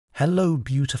Hello,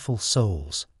 beautiful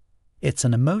souls. It's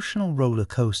an emotional roller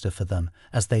coaster for them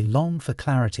as they long for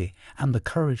clarity and the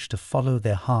courage to follow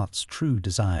their heart's true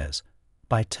desires.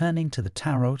 By turning to the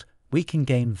tarot, we can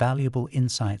gain valuable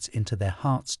insights into their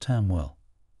heart's turmoil.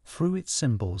 Through its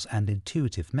symbols and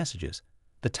intuitive messages,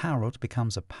 the tarot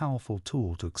becomes a powerful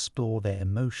tool to explore their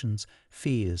emotions,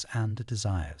 fears, and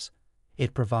desires.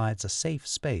 It provides a safe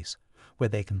space where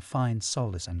they can find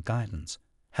solace and guidance,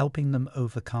 helping them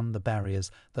overcome the barriers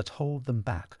that hold them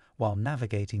back while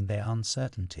navigating their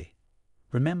uncertainty.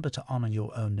 Remember to honor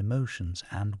your own emotions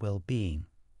and well-being.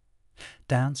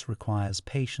 Dance requires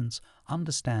patience,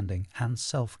 understanding, and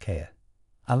self-care.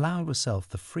 Allow yourself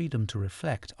the freedom to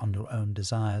reflect on your own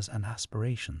desires and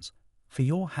aspirations, for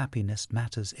your happiness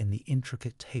matters in the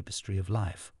intricate tapestry of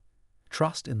life.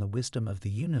 Trust in the wisdom of the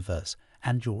universe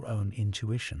and your own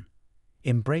intuition.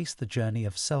 Embrace the journey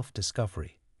of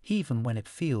self-discovery, even when it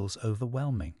feels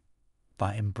overwhelming.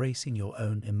 By embracing your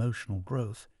own emotional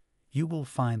growth, you will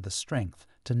find the strength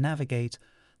to navigate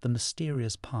the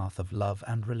mysterious path of love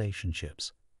and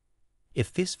relationships.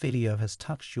 If this video has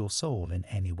touched your soul in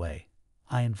any way,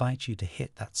 I invite you to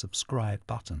hit that subscribe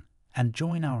button and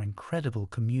join our incredible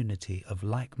community of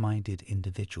like-minded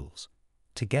individuals.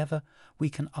 Together,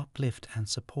 we can uplift and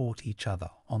support each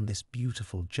other on this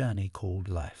beautiful journey called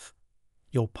life.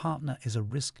 Your partner is a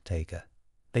risk taker.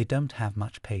 They don't have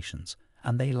much patience,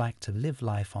 and they like to live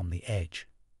life on the edge.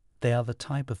 They are the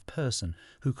type of person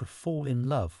who could fall in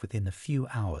love within a few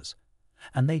hours,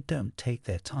 and they don't take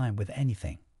their time with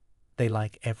anything. They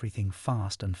like everything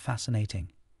fast and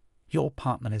fascinating. Your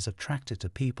partner is attracted to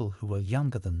people who are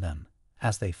younger than them,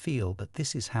 as they feel that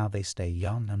this is how they stay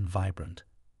young and vibrant.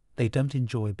 They don't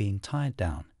enjoy being tied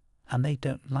down, and they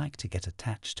don't like to get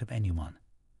attached to anyone.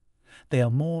 They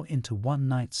are more into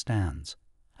one-night stands,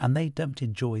 and they don't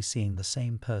enjoy seeing the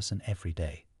same person every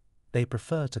day. They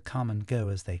prefer to come and go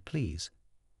as they please.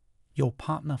 Your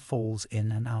partner falls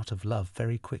in and out of love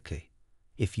very quickly.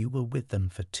 If you were with them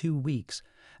for 2 weeks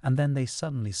and then they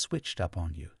suddenly switched up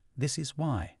on you, this is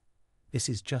why. This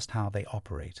is just how they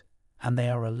operate, and they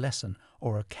are a lesson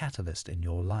or a catalyst in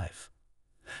your life.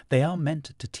 They are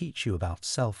meant to teach you about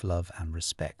self-love and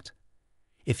respect.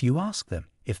 If you ask them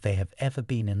if they have ever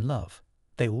been in love,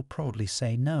 they will probably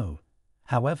say no.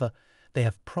 However, they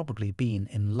have probably been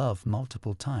in love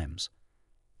multiple times.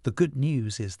 The good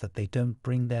news is that they don't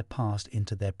bring their past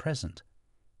into their present.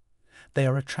 They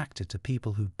are attracted to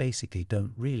people who basically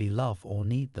don't really love or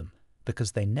need them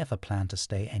because they never plan to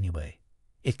stay anyway.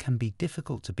 It can be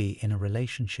difficult to be in a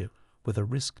relationship with a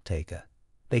risk taker.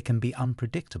 They can be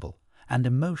unpredictable and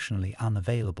emotionally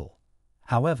unavailable.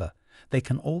 However, they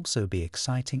can also be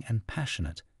exciting and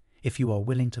passionate if you are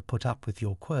willing to put up with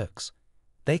your quirks.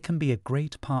 They can be a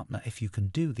great partner if you can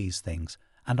do these things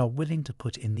and are willing to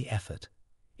put in the effort.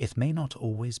 It may not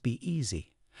always be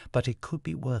easy, but it could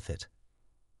be worth it.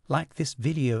 Like this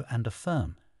video and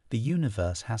affirm, the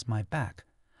universe has my back.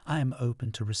 I am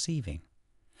open to receiving.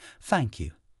 Thank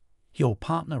you. Your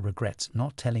partner regrets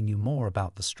not telling you more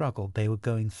about the struggle they were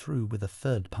going through with a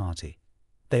third party.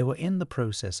 They were in the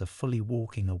process of fully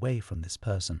walking away from this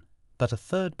person, but a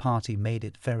third party made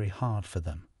it very hard for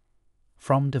them.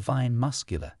 From Divine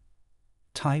Muscular.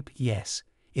 Type yes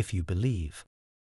if you believe.